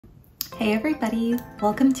Hey everybody,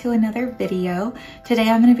 welcome to another video. Today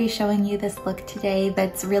I'm going to be showing you this look today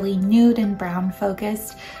that's really nude and brown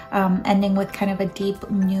focused, ending with kind of a deep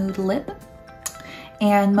nude lip,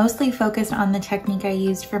 and mostly focused on the technique I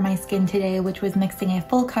used for my skin today, which was mixing a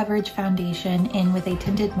full coverage foundation in with a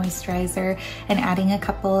tinted moisturizer and adding a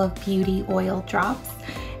couple of beauty oil drops.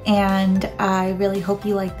 And I really hope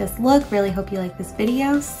you like this look, really hope you like this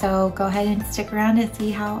video, so go ahead and stick around to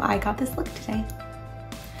see how I got this look today.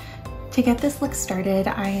 To get this look started,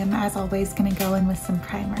 I am, as always, going to go in with some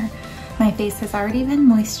primer. My face has already been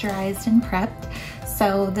moisturized and prepped,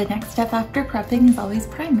 so the next step after prepping is always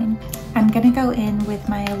priming. I'm going to go in with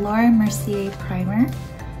my Laura Mercier primer.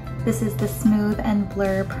 This is the Smooth and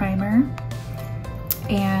Blur primer,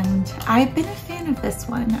 and I've been a fan of this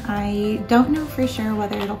one. I don't know for sure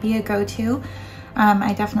whether it'll be a go-to.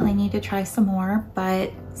 I definitely need to try some more,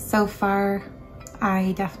 but so far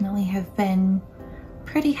I definitely have been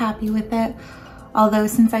pretty happy with it. Although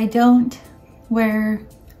since I don't wear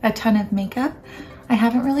a ton of makeup, I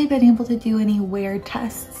haven't really been able to do any wear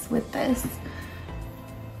tests with this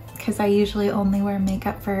because I usually only wear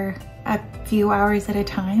makeup for a few hours at a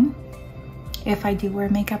time, if I do wear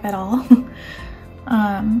makeup at all.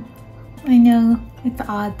 I know it's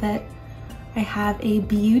odd that I have a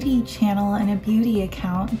beauty channel and a beauty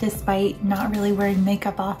account despite not really wearing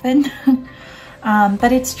makeup often.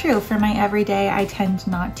 But it's true, for my everyday I tend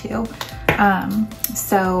not to.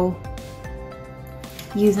 So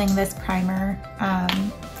using this primer,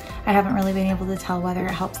 I haven't really been able to tell whether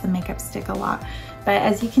it helps the makeup stick a lot. But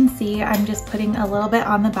as you can see, I'm just putting a little bit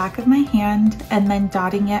on the back of my hand and then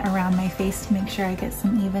dotting it around my face to make sure I get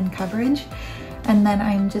some even coverage. And then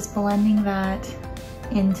I'm just blending that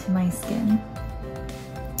into my skin.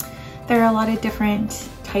 There are a lot of different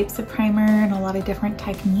types of primer and a lot of different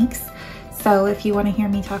techniques. So if you want to hear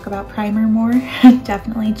me talk about primer more,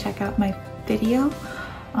 definitely check out my video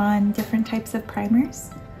on different types of primers.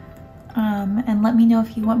 And let me know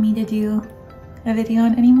if you want me to do a video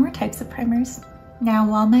on any more types of primers. Now,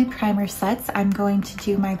 while my primer sets, I'm going to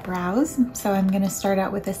do my brows. So I'm going to start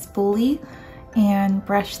out with a spoolie and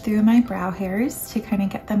brush through my brow hairs to kind of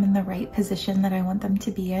get them in the right position that I want them to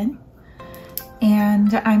be in.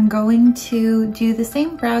 And I'm going to do the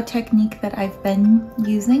same brow technique that I've been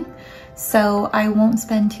using. So I won't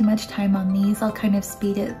spend too much time on these. I'll kind of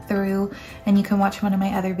speed it through, and you can watch one of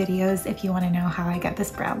my other videos if you want to know how I get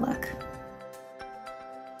this brow look.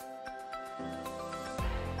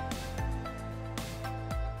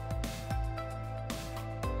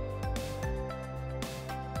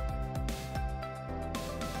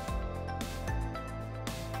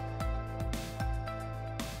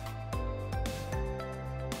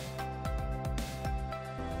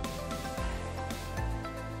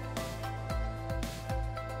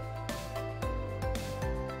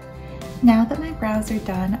 Now that my brows are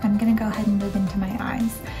done, I'm gonna go ahead and move into my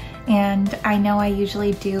eyes. And I know I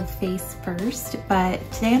usually do face first, but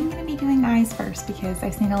today I'm gonna be doing eyes first because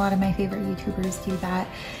I've seen a lot of my favorite YouTubers do that.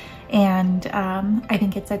 And I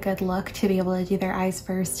think it's a good look to be able to do their eyes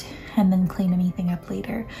first and then clean anything up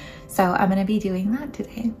later. So I'm gonna be doing that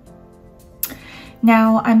today.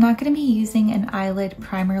 Now, I'm not gonna be using an eyelid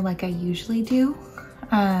primer like I usually do.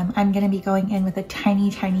 I'm gonna be going in with a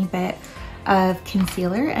tiny bit of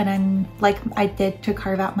concealer, and I'm, like I did to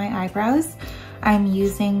carve out my eyebrows, I'm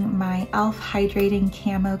using my e.l.f. Hydrating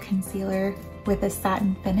Camo Concealer with a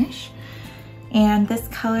satin finish, and this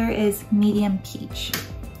color is Medium Peach.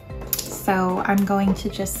 So I'm going to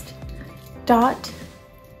just dot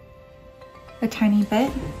a tiny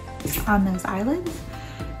bit on those eyelids,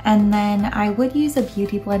 and then I would use a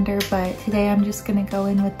beauty blender, but today I'm just gonna go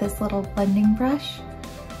in with this little blending brush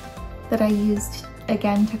that I used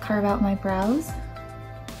again to carve out my brows,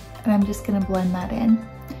 and I'm just gonna blend that in.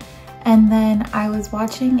 And then I was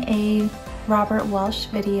watching a Robert Welsh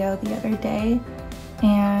video the other day,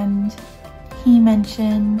 and he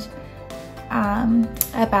mentioned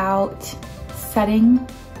about setting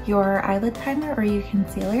your eyelid primer or your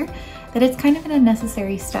concealer, that it's kind of an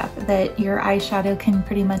unnecessary step, that your eyeshadow can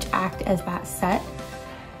pretty much act as that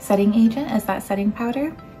setting agent, as that setting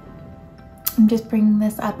powder. I'm just bringing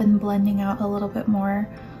this up and blending out a little bit more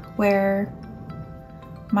where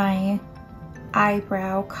my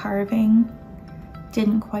eyebrow carving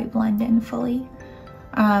didn't quite blend in fully.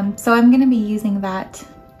 So I'm gonna be using that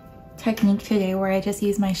technique today where I just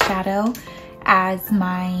use my shadow as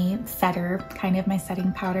my setter, kind of my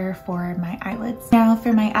setting powder for my eyelids. Now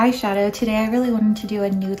for my eyeshadow, today I really wanted to do a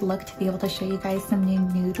nude look to be able to show you guys some new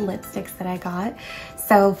nude lipsticks that I got.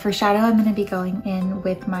 So for shadow, I'm gonna be going in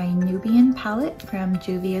with my Nubian palette from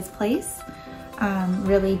Juvia's Place.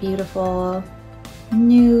 Really beautiful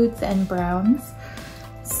nudes and browns.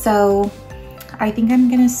 So I think I'm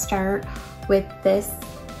gonna start with this.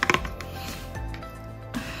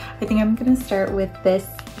 I think I'm gonna start with this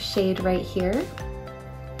shade right here.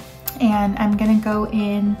 And I'm gonna go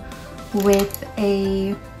in with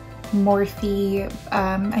a Morphe,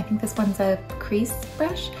 I think this one's a crease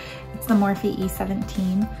brush. It's the Morphe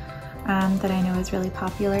E17 that I know is really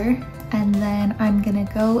popular. And then I'm gonna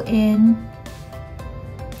go in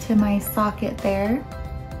to my socket there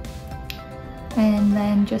and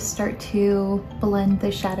then just start to blend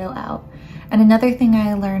the shadow out. And another thing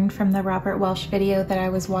I learned from the Robert Welsh video that I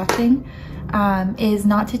was watching is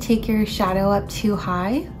not to take your shadow up too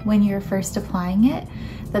high when you're first applying it.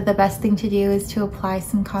 That the best thing to do is to apply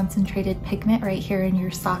some concentrated pigment right here in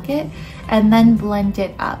your socket and then blend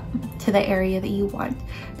it up to the area that you want.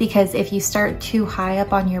 Because if you start too high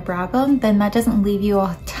up on your brow bone, then that doesn't leave you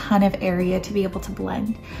a ton of area to be able to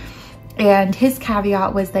blend. And his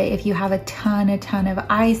caveat was that if you have a ton of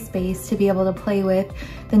eye space to be able to play with,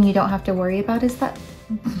 then you don't have to worry about that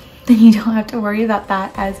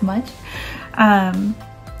as much.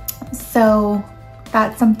 So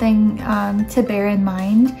that's something to bear in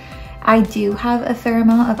mind. I do have a fair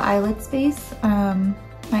amount of eyelid space. My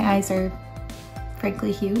eyes are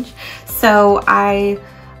frankly huge. So I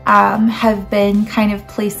have been kind of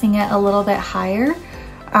placing it a little bit higher.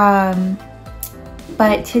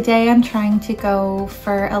 But today I'm trying to go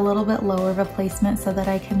for a little bit lower of a placement so that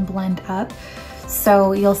I can blend up.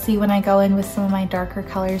 So you'll see when I go in with some of my darker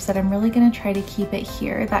colors that I'm really gonna try to keep it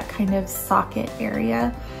here, that kind of socket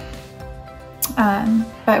area.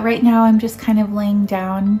 But right now I'm just kind of laying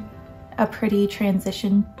down a pretty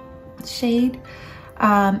transition shade.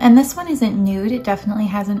 And this one isn't nude, it definitely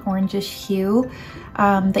has an orangish hue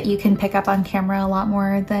that you can pick up on camera a lot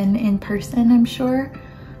more than in person, I'm sure.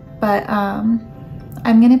 But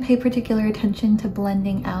I'm gonna pay particular attention to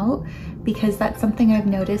blending out because that's something I've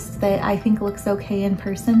noticed that I think looks okay in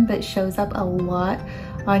person but shows up a lot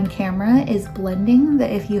on camera is blending, that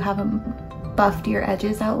if you haven't buffed your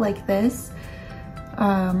edges out like this,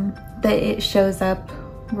 that it shows up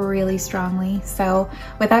really strongly. So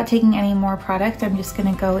without taking any more product, I'm just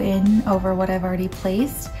gonna go in over what I've already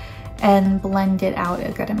placed and blend it out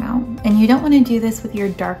a good amount. And you don't wanna do this with your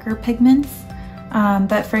darker pigments,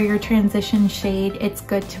 but for your transition shade, it's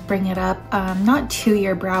good to bring it up, not to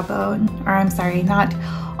your brow bone, or I'm sorry, not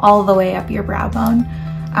all the way up your brow bone.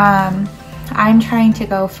 I'm trying to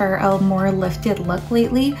go for a more lifted look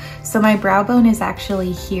lately. So my brow bone is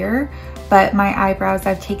actually here, but my eyebrows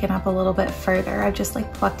I've taken up a little bit further. I've just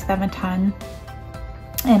like plucked them a ton.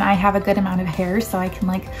 And I have a good amount of hair, so I can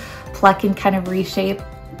like pluck and kind of reshape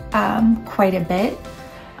quite a bit.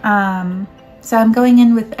 So I'm going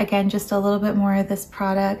in with, again, just a little bit more of this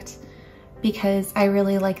product because I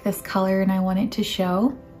really like this color and I want it to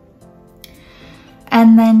show.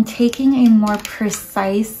 And then taking a more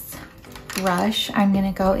precise brush, I'm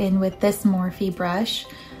gonna go in with this Morphe brush.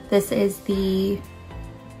 This is the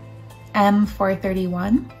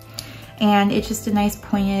M431. And it's just a nice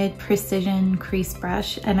pointed precision crease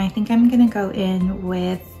brush. And I think I'm gonna go in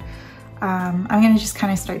with, I'm gonna just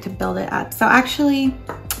kind of start to build it up. So actually,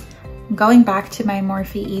 going back to my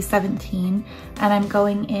Morphe E17 and I'm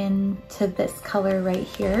going into this color right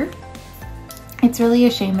here. It's really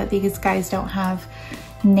a shame that these guys don't have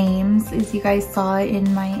names, as you guys saw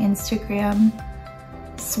in my Instagram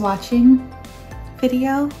swatching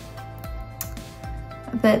video,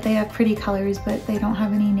 that they have pretty colors but they don't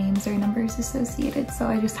have any names or numbers associated. So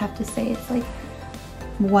I just have to say it's like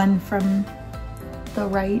one from the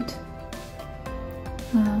right,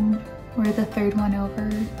 or the third one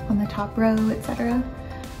over on the top row, etc.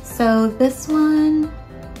 So this one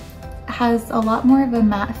has a lot more of a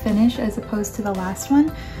matte finish as opposed to the last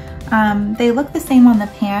one. They look the same on the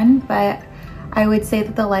pan, but I would say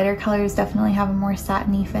that the lighter colors definitely have a more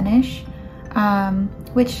satiny finish,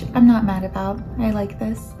 which I'm not mad about. I like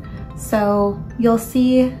this. So you'll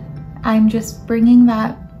see I'm just bringing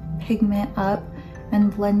that pigment up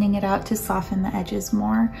and blending it out to soften the edges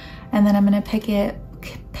more. And then I'm gonna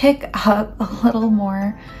pick up a little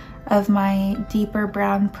more of my deeper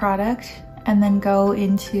brown product and then go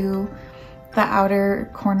into the outer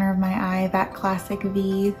corner of my eye, that classic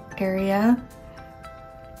V area.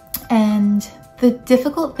 And the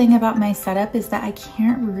difficult thing about my setup is that I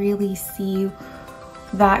can't really see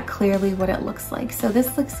that clearly what it looks like. So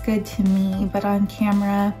this looks good to me, but on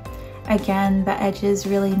camera, again, the edges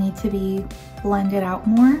really need to be blended out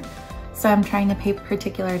more. So I'm trying to pay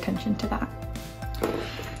particular attention to that.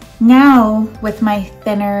 Now with my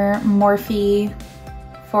thinner Morphe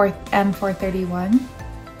M431,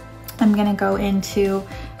 I'm gonna go into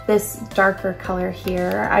this darker color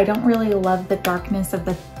here. I don't really love the darkness of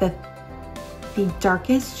the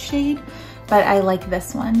darkest shade, but I like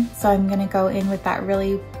this one. So I'm gonna go in with that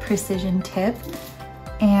really precision tip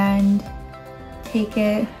and take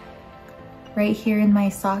it right here in my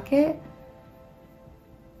socket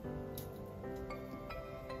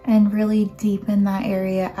and really deepen that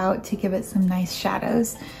area out to give it some nice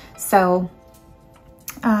shadows. So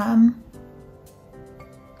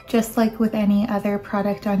just like with any other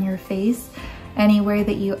product on your face, anywhere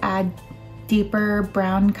that you add deeper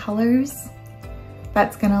brown colors,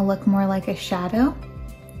 that's gonna look more like a shadow.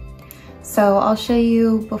 So I'll show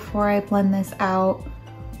you before I blend this out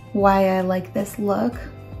why I like this look.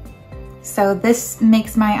 So this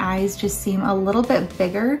makes my eyes just seem a little bit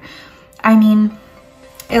bigger. I mean,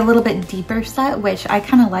 a little bit deeper set, which I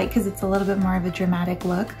kind of like because it's a little bit more of a dramatic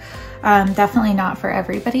look. Definitely not for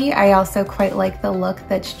everybody. I also quite like the look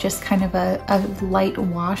that's just kind of a light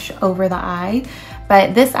wash over the eye,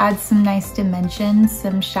 but this adds some nice dimensions,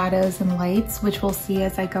 some shadows and lights, which we'll see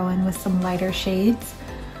as I go in with some lighter shades.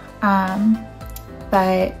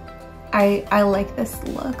 But I like this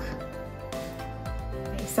look.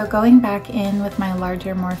 Okay, so going back in with my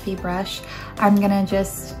larger Morphe brush, I'm gonna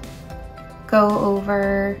just go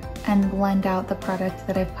over and blend out the product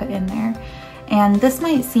that I've put in there. And this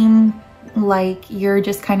might seem like you're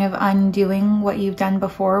just kind of undoing what you've done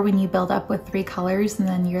before when you build up with 3 colors and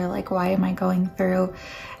then you're like, why am I going through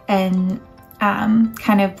and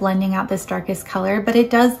kind of blending out this darkest color? But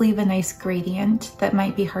it does leave a nice gradient that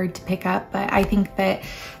might be hard to pick up, but I think that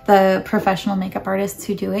the professional makeup artists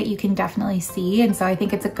who do it, you can definitely see. And so I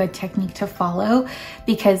think it's a good technique to follow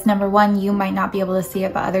because number one, you might not be able to see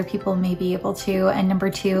it, but other people may be able to. And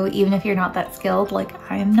number two, even if you're not that skilled, like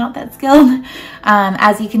I'm not that skilled,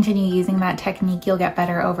 as you continue using that technique, you'll get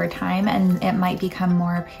better over time and it might become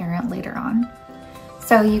more apparent later on.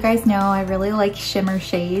 So you guys know I really like shimmer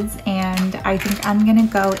shades, and I think I'm gonna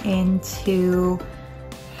go into,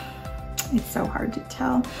 it's so hard to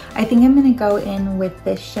tell. I think I'm gonna go in with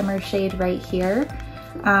this shimmer shade right here.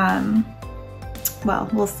 Well,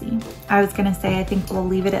 we'll see. I was gonna say I think we'll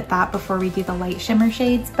leave it at that before we do the light shimmer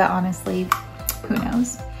shades, but honestly, who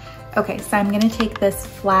knows? Okay, so I'm gonna take this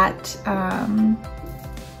flat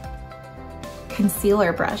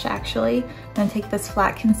concealer brush actually. I'm gonna take this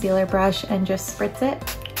flat concealer brush and just spritz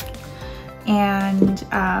it and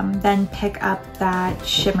then pick up that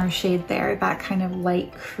shimmer shade there, that kind of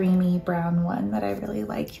light creamy brown one that I really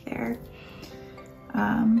like there.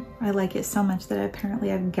 I like it so much that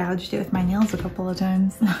apparently I've gouged it with my nails a couple of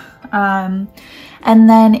times. And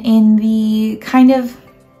then in the kind of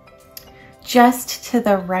just to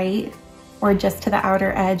the right or just to the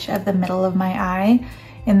outer edge of the middle of my eye,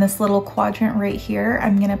 in this little quadrant right here,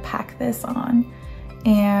 I'm gonna pack this on.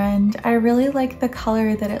 And I really like the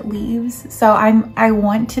color that it leaves. So I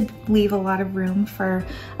want to leave a lot of room for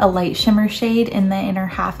a light shimmer shade in the inner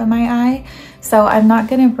half of my eye. So I'm not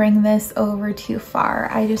gonna bring this over too far.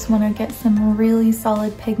 I just wanna get some really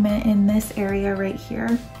solid pigment in this area right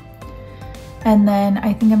here. And then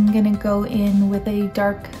I think I'm gonna go in with a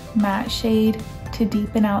dark matte shade to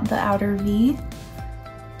deepen out the outer V.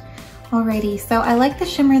 Alrighty, so I like the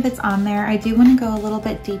shimmer that's on there. I do want to go a little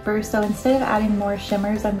bit deeper, so instead of adding more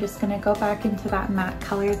shimmers, I'm just going to go back into that matte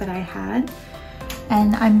color that I had.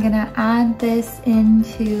 And I'm going to add this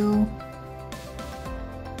into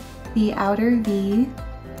the outer V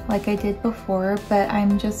like I did before, but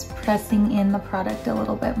I'm just pressing in the product a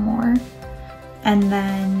little bit more. And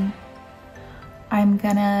then I'm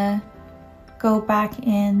going to go back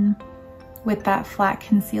in with that flat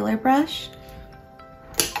concealer brush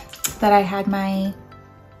that I had my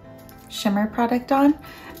shimmer product on,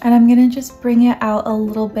 and I'm gonna just bring it out a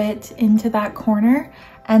little bit into that corner,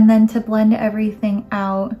 and then to blend everything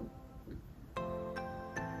out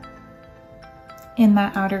in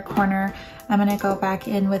that outer corner, I'm gonna go back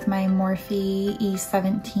in with my Morphe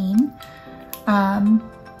E17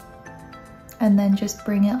 and then just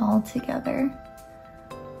bring it all together.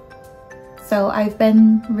 So I've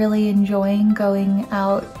been really enjoying going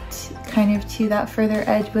out kind of to that further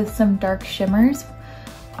edge with some dark shimmers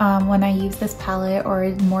when I use this palette or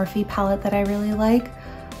a Morphe palette that I really like,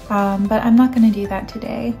 but I'm not gonna do that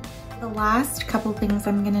today. The last couple things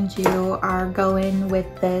I'm gonna do are go in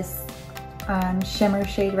with this shimmer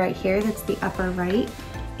shade right here, that's the upper right,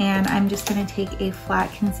 and I'm just gonna take a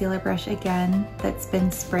flat concealer brush again that's been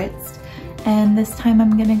spritzed, and this time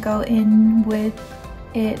I'm gonna go in with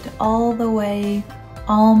it all the way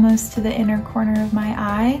almost to the inner corner of my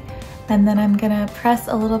eye, and then I'm gonna press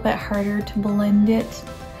a little bit harder to blend it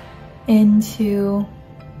into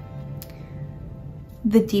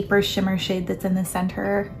the deeper shimmer shade that's in the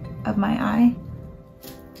center of my eye.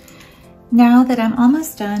 Now that I'm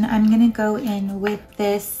almost done, I'm gonna go in with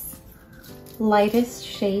this lightest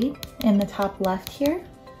shade in the top left here.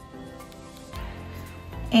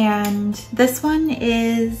 And this one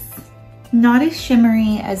is not as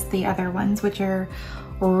shimmery as the other ones, which are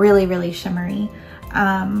really, really shimmery.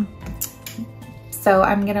 So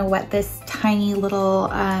I'm gonna wet this tiny little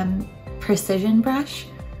precision brush.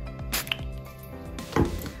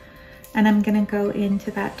 And I'm gonna go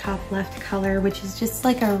into that top left color, which is just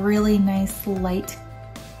like a really nice light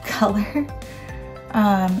color.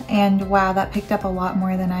 And wow, that picked up a lot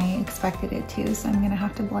more than I expected it to. So I'm gonna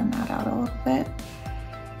have to blend that out a little bit.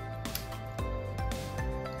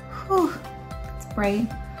 Whew, it's bright.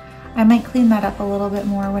 I might clean that up a little bit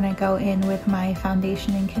more when I go in with my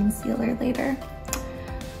foundation and concealer later.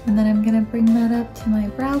 And then I'm gonna bring that up to my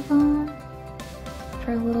brow bone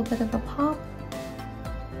for a little bit of a pop.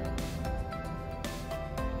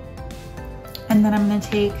 And then I'm gonna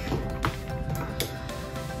take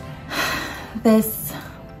this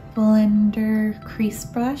blender crease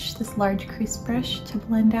brush, this large crease brush, to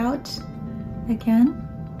blend out again.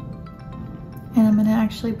 And I'm gonna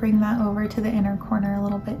actually bring that over to the inner corner a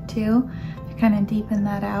little bit too, to kind of deepen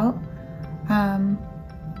that out.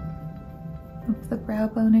 Up the brow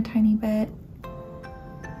bone a tiny bit.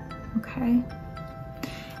 Okay.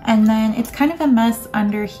 And then it's kind of a mess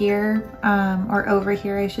under here, or over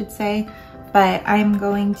here I should say, but I'm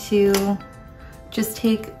going to just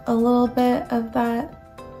take a little bit of that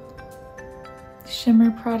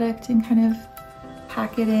shimmer product and kind of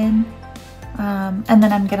pack it in, and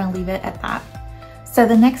then I'm gonna leave it at that. So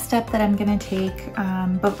the next step that I'm gonna take,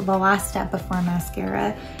 the last step before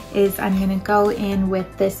mascara, is I'm gonna go in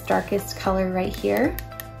with this darkest color right here.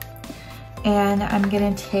 And I'm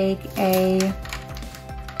gonna take a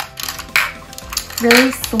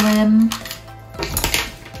really slim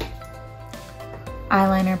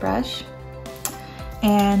eyeliner brush.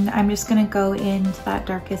 And I'm just gonna go into that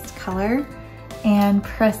darkest color and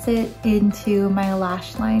press it into my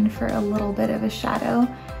lash line for a little bit of a shadow.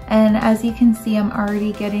 And as you can see, I'm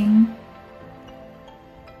already getting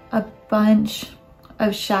a bunch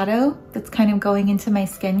of shadow that's kind of going into my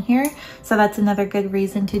skin here. So that's another good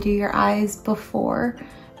reason to do your eyes before,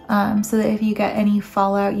 so that if you get any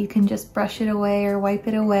fallout, you can just brush it away or wipe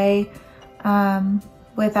it away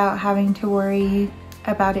without having to worry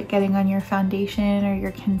about it getting on your foundation or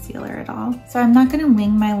your concealer at all. So I'm not gonna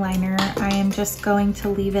wing my liner. I am just going to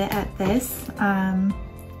leave it at this.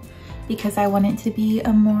 Because I want it to be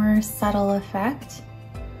a more subtle effect.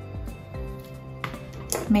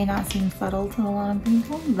 May not seem subtle to a lot of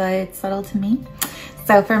people, but it's subtle to me.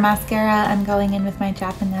 So for mascara, I'm going in with my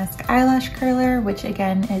Japanesque eyelash curler, which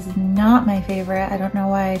again is not my favorite. I don't know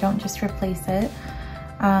why I don't just replace it.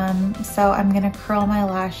 So I'm gonna curl my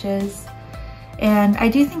lashes. And I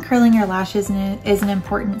do think curling your lashes is an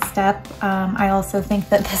important step. I also think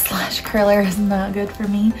that this lash curler is not good for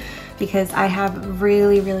me, because I have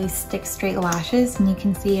really, really stick straight lashes, and you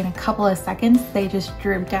can see in a couple of seconds they just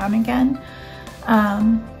droop down again.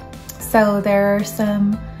 So there are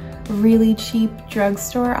some really cheap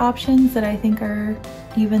drugstore options that I think are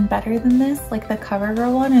even better than this, like the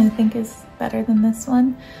CoverGirl one I think is better than this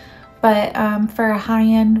one. But for a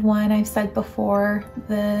high-end one, I've said before,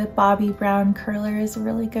 the Bobbi Brown curler is a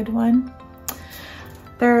really good one.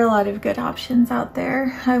 There are a lot of good options out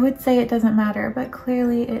there. I would say it doesn't matter, but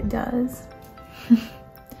clearly it does.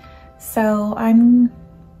 So I'm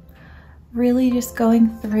really just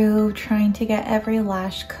going through trying to get every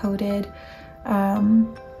lash coated.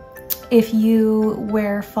 If you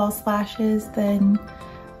wear false lashes, then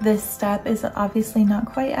this step is obviously not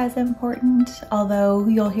quite as important, although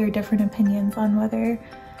you'll hear different opinions on whether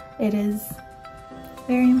it is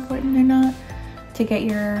very important or not to get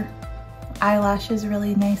your eyelashes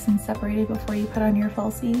really nice and separated before you put on your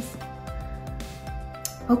falsies.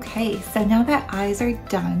 Okay, so now that eyes are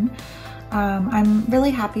done, I'm really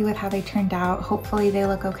happy with how they turned out. Hopefully they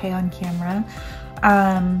look okay on camera.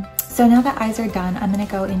 So now that eyes are done, I'm gonna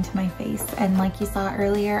go into my face, and like you saw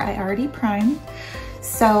earlier, I already primed.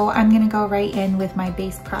 So I'm gonna go right in with my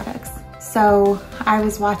base products. So I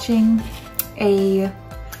was watching a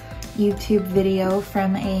YouTube video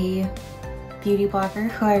from a beauty blogger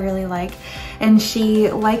who I really like, and she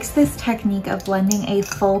likes this technique of blending a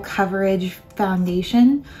full coverage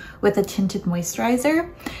foundation with a tinted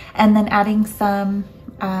moisturizer and then adding some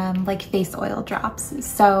like face oil drops.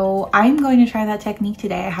 So I'm going to try that technique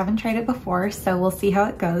today. I haven't tried it before, so we'll see how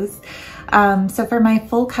it goes. So for my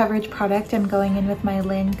full coverage product, I'm going in with my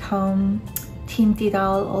Lancôme Tinted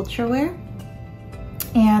Ultra Wear,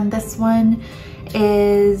 and this one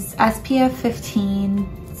is SPF 15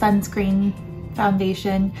 sunscreen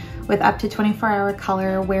foundation with up to 24-hour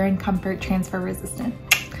color, wear and comfort, transfer resistant.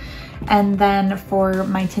 And then for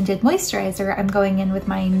my tinted moisturizer, I'm going in with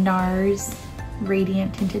my NARS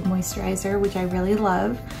Radiant Tinted Moisturizer, which I really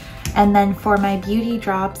love. And then for my beauty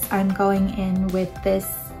drops, I'm going in with this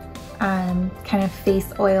kind of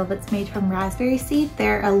face oil that's made from raspberry seed.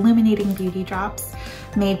 They're illuminating beauty drops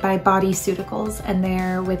made by Bodyceuticals, and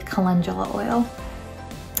they're with calendula oil.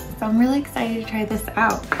 So I'm really excited to try this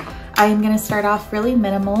out. I am gonna start off really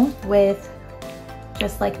minimal with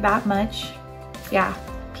just like that much, yeah,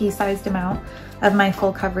 pea-sized amount of my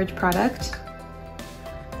full coverage product.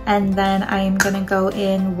 And then I am gonna go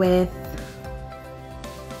in with,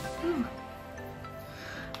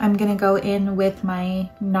 my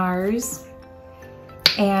NARS,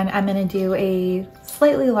 and I'm gonna do a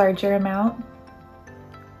slightly larger amount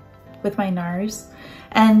with my NARS.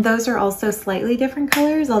 And those are also slightly different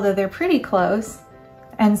colors, although they're pretty close.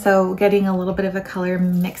 And so getting a little bit of a color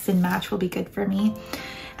mix and match will be good for me.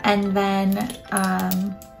 And then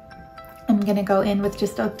I'm gonna go in with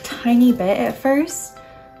just a tiny bit at first,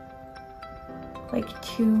 like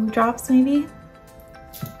 2 drops maybe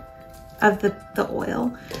of the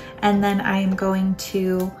oil. And then I'm going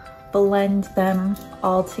to blend them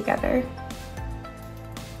all together.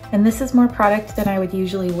 And this is more product than I would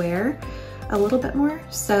usually wear, a little bit more,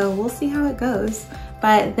 so we'll see how it goes.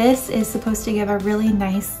 But this is supposed to give a really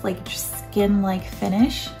nice, like, skin-like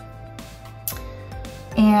finish.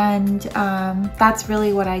 And that's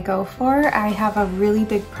really what I go for. I have a really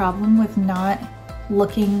big problem with not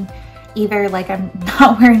looking either like I'm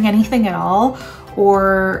not wearing anything at all,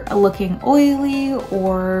 or looking oily,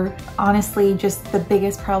 or honestly, just the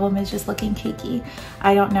biggest problem is just looking cakey.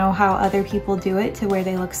 I don't know how other people do it to where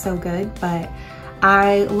they look so good, but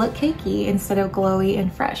I look cakey instead of glowy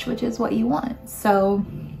and fresh, which is what you want. So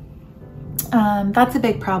that's a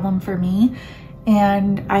big problem for me.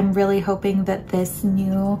 And I'm really hoping that this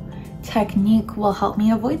new technique will help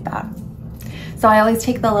me avoid that. So I always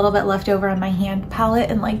take the little bit left over on my hand palette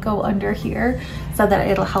and like go under here so that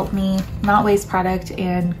it'll help me not waste product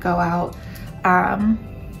and go out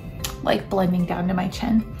like blending down to my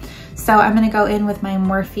chin. So I'm gonna go in with my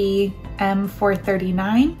Morphe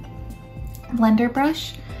M439 blender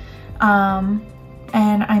brush. And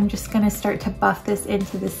I'm just gonna start to buff this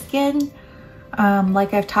into the skin.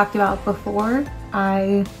 Like I've talked about before,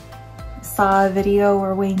 I saw a video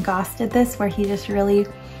where Wayne Goss did this, where he just really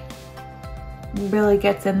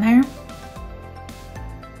gets in there.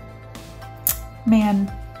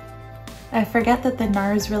 Man, I forget that the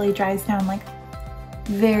NARS really dries down like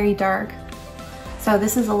very dark. So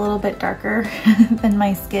this is a little bit darker than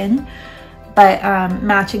my skin, but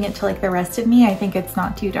matching it to like the rest of me, I think it's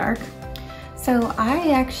not too dark. So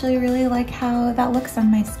I actually really like how that looks on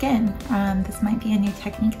my skin. This might be a new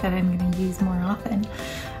technique that I'm gonna use more often.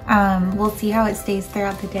 We'll see how it stays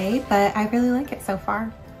throughout the day, but I really like it so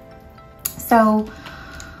far. So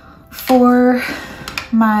for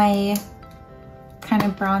my kind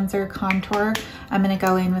of bronzer contour, I'm gonna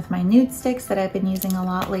go in with my nude sticks that I've been using a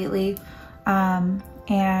lot lately. And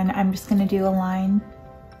I'm just gonna do a line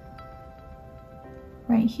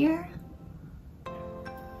right here.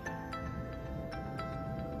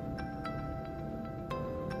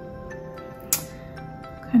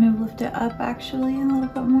 Kind of lift it up actually a little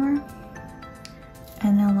bit more.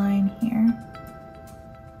 And a line here.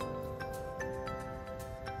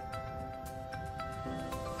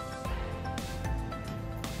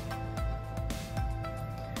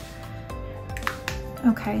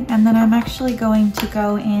 Okay, and then I'm actually going to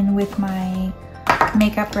go in with my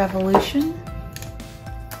Makeup Revolution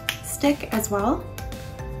stick as well.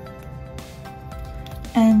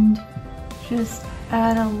 And just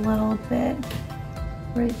add a little bit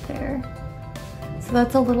right there. So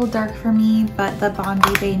that's a little dark for me, but the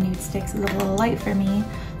Bondi Bay Nude Sticks is a little light for me.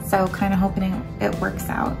 So kind of hoping it works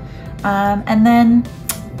out. And then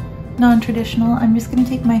non-traditional, I'm just gonna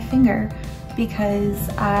take my finger because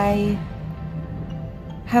I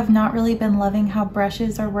have not really been loving how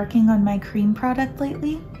brushes are working on my cream product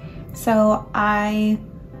lately. So I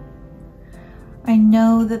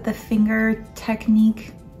know that the finger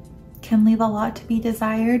technique can leave a lot to be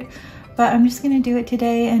desired, but I'm just gonna do it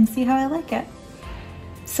today and see how I like it.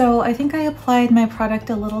 So I think I applied my product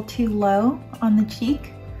a little too low on the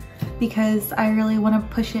cheek because I really wanna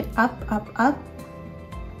push it up, up, up.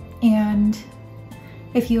 And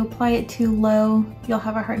if you apply it too low, you'll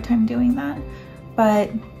have a hard time doing that.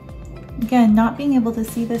 But again, not being able to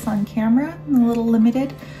see this on camera, I'm a little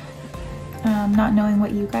limited, not knowing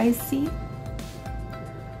what you guys see,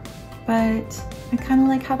 but I kind of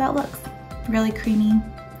like how that looks. really creamy,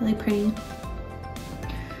 really pretty.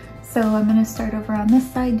 So I'm gonna start over on this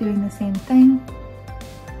side doing the same thing.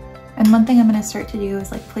 And one thing I'm gonna start to do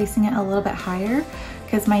is like placing it a little bit higher,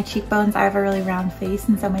 because my cheekbones, I have a really round face,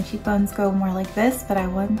 and so my cheekbones go more like this, but I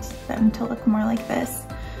want them to look more like this.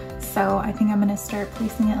 So I think I'm gonna start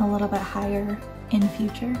placing it a little bit higher in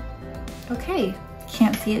future. Okay,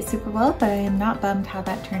 can't see it super well, but I am not bummed how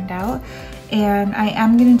that turned out. And I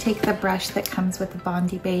am gonna take the brush that comes with the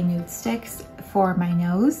Bondi Bay Nude Sticks for my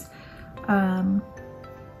nose.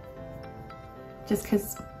 Just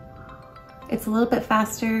because it's a little bit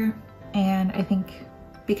faster, and I think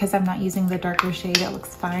because I'm not using the darker shade, it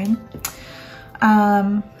looks fine.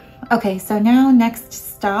 Okay, so now next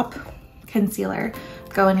stop, concealer.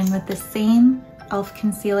 Going in with the same e.l.f.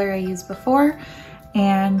 concealer I used before,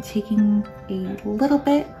 and taking a little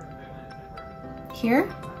bit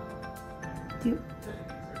here, doop,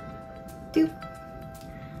 doop,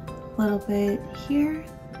 a little bit here,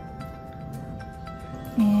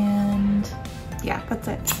 and yeah, that's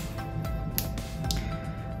it.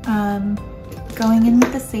 Going in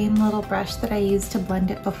with the same little brush that I used to blend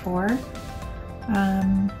it before.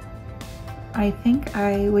 I think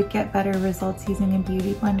I would get better results using a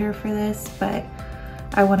beauty blender for this, but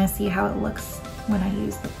I want to see how it looks when I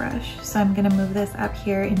use the brush. So I'm going to move this up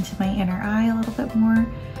here into my inner eye a little bit more,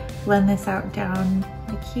 blend this out down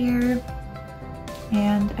like here,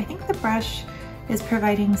 and I think the brush is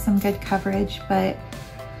providing some good coverage, but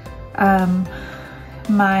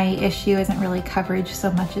my issue isn't really coverage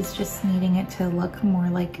so much as just needing it to look more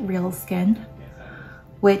like real skin,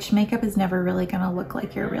 which makeup is never really gonna look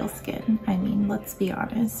like your real skin. I mean, let's be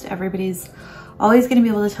honest. Everybody's always gonna be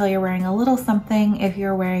able to tell you're wearing a little something if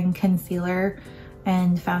you're wearing concealer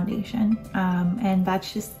and foundation. And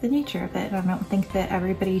that's just the nature of it. I don't think that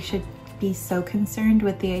everybody should be so concerned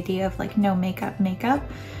with the idea of like no makeup,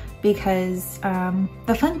 because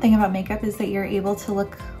the fun thing about makeup is that you're able to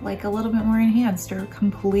look like a little bit more enhanced or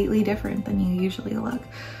completely different than you usually look.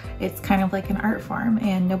 It's kind of like an art form,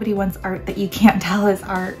 and nobody wants art that you can't tell is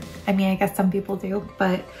art. I mean, I guess some people do,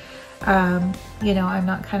 but you know, I'm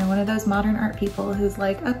not kind of one of those modern art people who's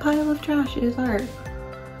like, a pile of trash is art.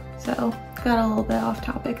 So got a little bit off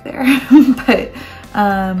topic there, but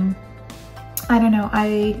I don't know.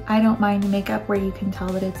 I don't mind makeup where you can tell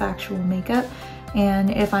that it's actual makeup. And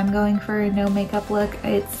if I'm going for a no makeup look,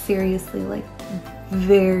 it's seriously like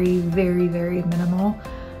very, very, very minimal.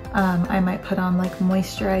 I might put on like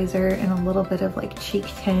moisturizer and a little bit of like cheek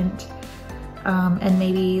tint, and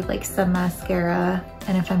maybe like some mascara.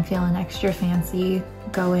 And if I'm feeling extra fancy,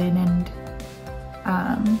 go in and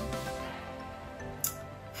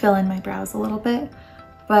fill in my brows a little bit.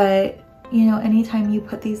 But you know, anytime you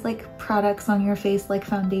put these like products on your face like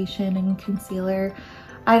foundation and concealer,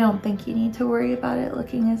 I don't think you need to worry about it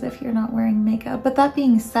looking as if you're not wearing makeup. But that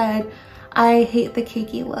being said, I hate the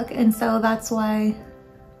cakey look, and so that's why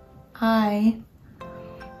I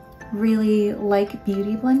really like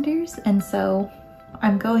beauty blenders. And so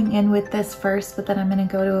I'm going in with this first, but then I'm gonna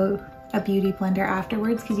go to a beauty blender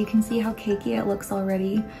afterwards, because you can see how cakey it looks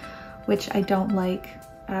already, which I don't like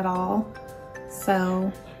at all.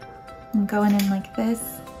 So I'm going in like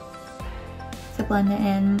this to blend it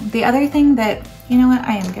in. The other thing that, you know what,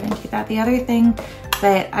 I am gonna do that. The other thing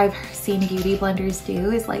that I've seen beauty blenders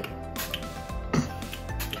do is like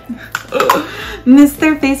mist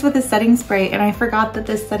their face with a setting spray, and I forgot that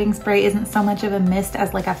this setting spray isn't so much of a mist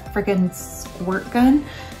as like a freaking squirt gun.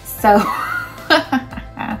 So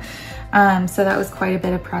so that was quite a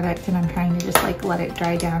bit of product, and I'm trying to just like let it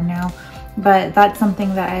dry down now. But that's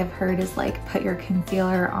something that I've heard is like put your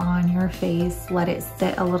concealer on your face, let it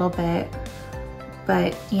sit a little bit.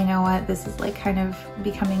 But you know what, this is like kind of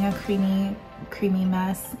becoming a creamy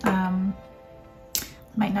mess.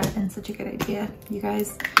 Might not have been such a good idea, you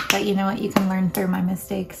guys, but you know what, you can learn through my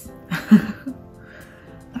mistakes.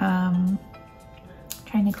 Trying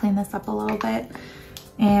to clean this up a little bit,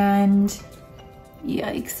 and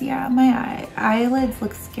yikes, yeah, my eyelids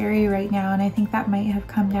look scary right now, and I think that might have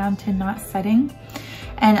come down to not setting,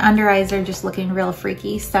 and under eyes are just looking real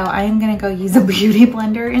freaky. So I am gonna go use a beauty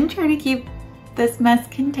blender and try to keep this mess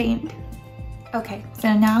contained. Okay,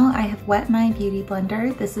 so now I have wet my beauty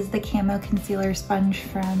blender. This is the Camo Concealer Sponge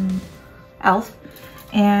from e.l.f.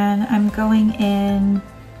 And I'm going in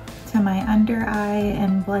to my under eye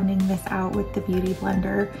and blending this out with the beauty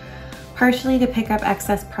blender, partially to pick up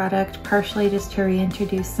excess product, partially just to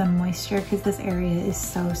reintroduce some moisture, because this area is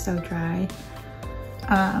so dry.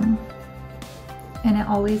 And it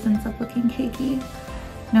always ends up looking cakey,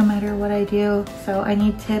 no matter what I do. So I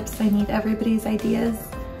need tips, I need everybody's ideas.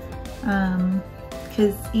 Because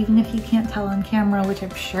because even if you can't tell on camera, which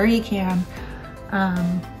I'm sure you can,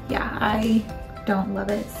 yeah, I don't love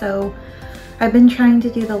it. So I've been trying to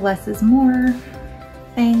do the less is more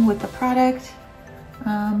thing with the product.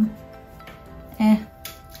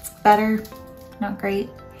 Better, not great,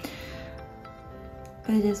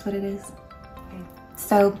 but it is what it is. Okay.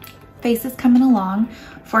 So face is coming along.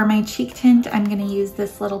 For my cheek tint, I'm gonna use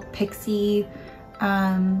this little Pixie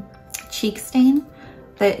cheek stain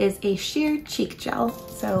that is a sheer cheek gel.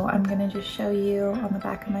 So I'm gonna just show you on the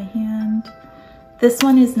back of my hand. This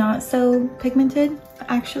one is not so pigmented,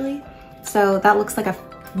 actually. So that looks like a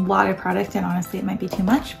lot of product, and honestly it might be too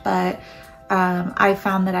much, but I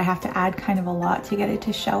found that I have to add kind of a lot to get it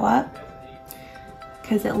to show up,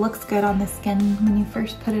 because it looks good on the skin when you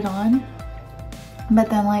first put it on, but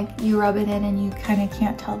then like you rub it in and you kind of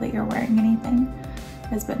can't tell that you're wearing anything,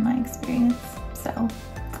 has been my experience. So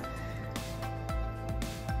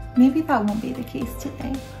maybe that won't be the case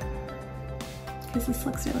today, because this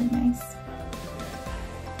looks really nice.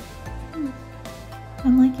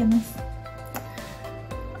 I'm liking this.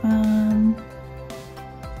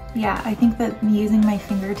 Yeah, I think that using my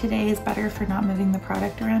finger today is better for not moving the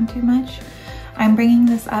product around too much. I'm bringing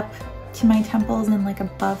this up to my temples and like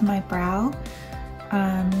above my brow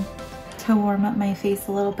to warm up my face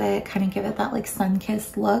a little bit, kind of give it that like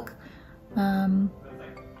sun-kissed look.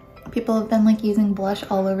 People have been like using blush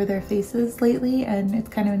all over their faces lately, and it's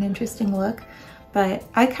kind of an interesting look, but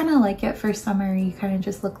I kind of like it for summer. You kind of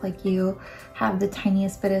just look like you have the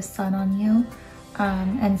tiniest bit of sun on you.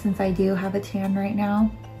 And since I do have a tan right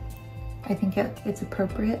now, I think it's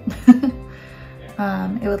appropriate.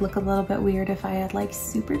 It would look a little bit weird if I had like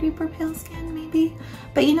super duper pale skin maybe,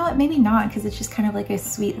 but you know what, maybe not, because it's just kind of like a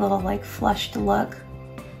sweet little like flushed look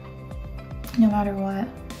no matter what.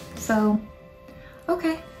 So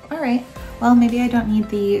okay, all right, well maybe I don't need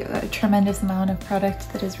the tremendous amount of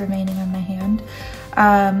product that is remaining on my hand,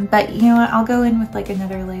 but you know what, I'll go in with like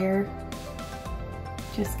another layer,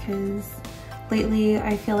 just because lately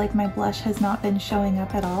I feel like my blush has not been showing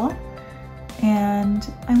up at all, and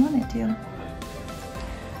I want it to.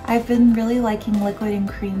 I've been really liking liquid and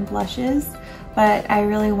cream blushes, but I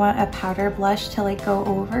really want a powder blush to like go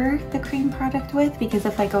over the cream product with, because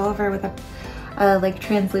if I go over with a like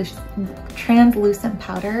translucent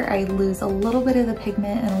powder, I lose a little bit of the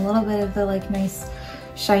pigment and a little bit of the like nice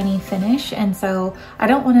shiny finish. And so I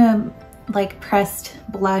don't want to like pressed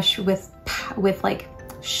blush with like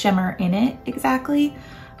shimmer in it exactly,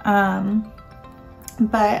 but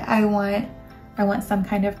I want some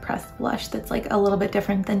kind of pressed blush that's like a little bit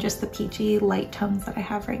different than just the peachy light tones that I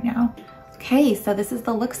have right now. Okay, so this is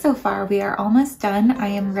the look so far. We are almost done. I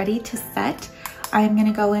am ready to set. I am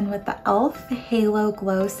gonna go in with the e.l.f. Halo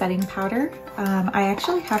Glow Setting Powder. I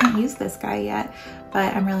actually haven't used this guy yet,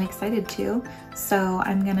 but I'm really excited to. So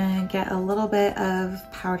I'm gonna get a little bit of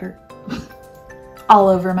powder all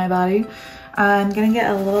over my body. I'm gonna get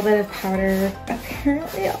a little bit of powder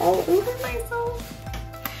apparently all over myself,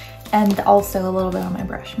 and also a little bit on my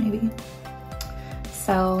brush maybe.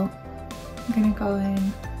 So I'm gonna go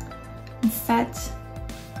in and set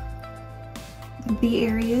the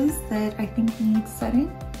areas that I think need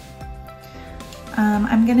setting.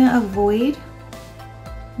 I'm gonna avoid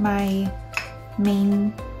my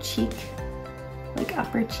main cheek, like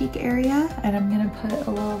upper cheek area, and I'm gonna put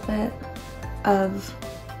a little bit of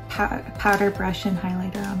powder brush and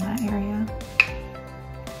highlighter on that area.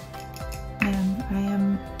 And I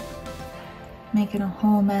am making a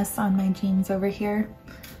whole mess on my jeans over here.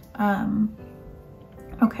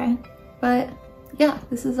 Okay, but yeah,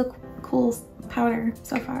 this is a cool powder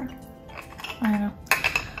so far. I don't know.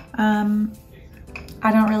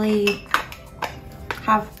 I don't really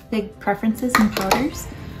have big preferences in powders.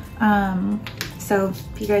 So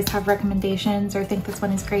if you guys have recommendations or think this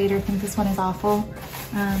one is great or think this one is awful,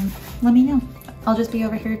 let me know. I'll just be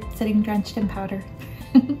over here sitting drenched in powder.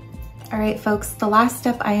 All right, folks, the last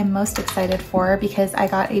step I am most excited for, because I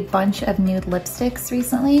got a bunch of nude lipsticks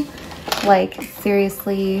recently, like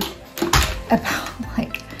seriously about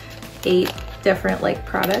like 8 different like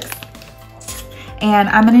products. And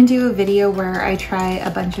I'm gonna do a video where I try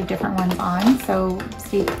a bunch of different ones on, so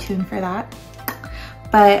stay tuned for that.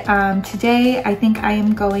 But today I think I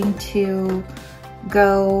am going to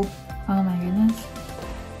go, oh my goodness.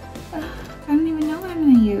 I don't even know what I'm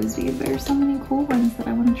gonna use because there's so many cool ones that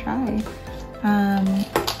I wanna try.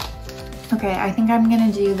 Okay, I think I'm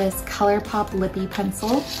gonna do this ColourPop Lippy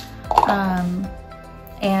Pencil.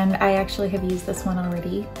 And I actually have used this one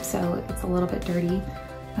already, so it's a little bit dirty.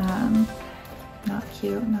 Not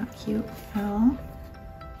cute, not cute at all.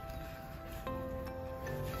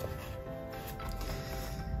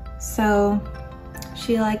 So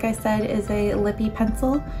She, like I said, is a lippy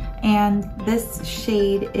pencil, and this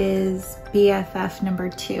shade is BFF number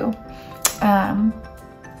 2. You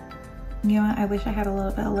know what, I wish I had a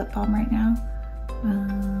little bit of lip balm right now.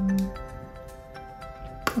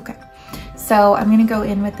 Okay, so I'm gonna go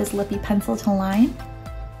in with this lippy pencil to line.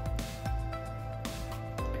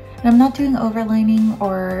 And I'm not doing overlining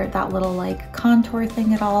or that little like contour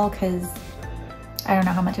thing at all, because I don't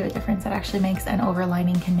know how much of a difference it actually makes, and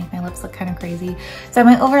overlining can make my lips look kind of crazy. So I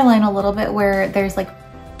might overline a little bit where there's like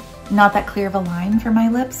not that clear of a line for my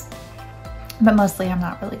lips, but mostly I'm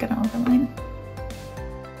not really gonna overline.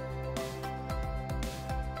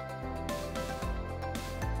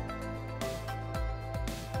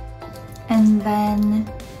 And then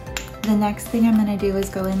the next thing I'm gonna do is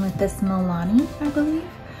go in with this Milani, I believe.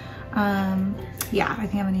 Yeah, I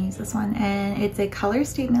think I'm gonna use this one. And it's a color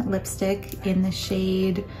statement lipstick in the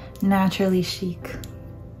shade Naturally Chic.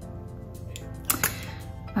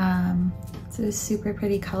 It's a super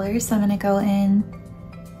pretty color. So I'm gonna go in.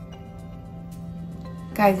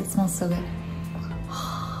 Guys, it smells so good.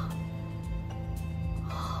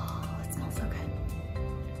 It smells so good.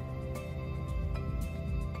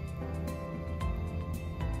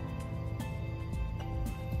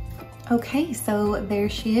 Okay, so there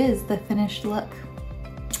she is, the finished look.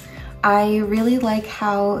 I really like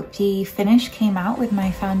how the finish came out with my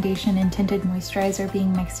foundation and tinted moisturizer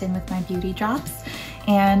being mixed in with my beauty drops,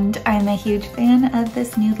 and I'm a huge fan of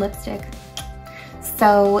this nude lipstick.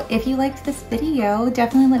 So if you liked this video,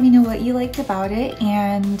 definitely let me know what you liked about it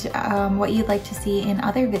and what you'd like to see in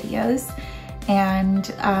other videos. And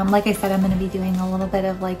like I said, I'm gonna be doing a little bit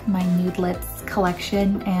of like my nude lips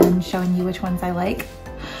collection and showing you which ones I like.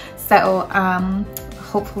 So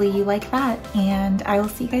hopefully you like that, and I will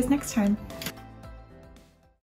see you guys next time.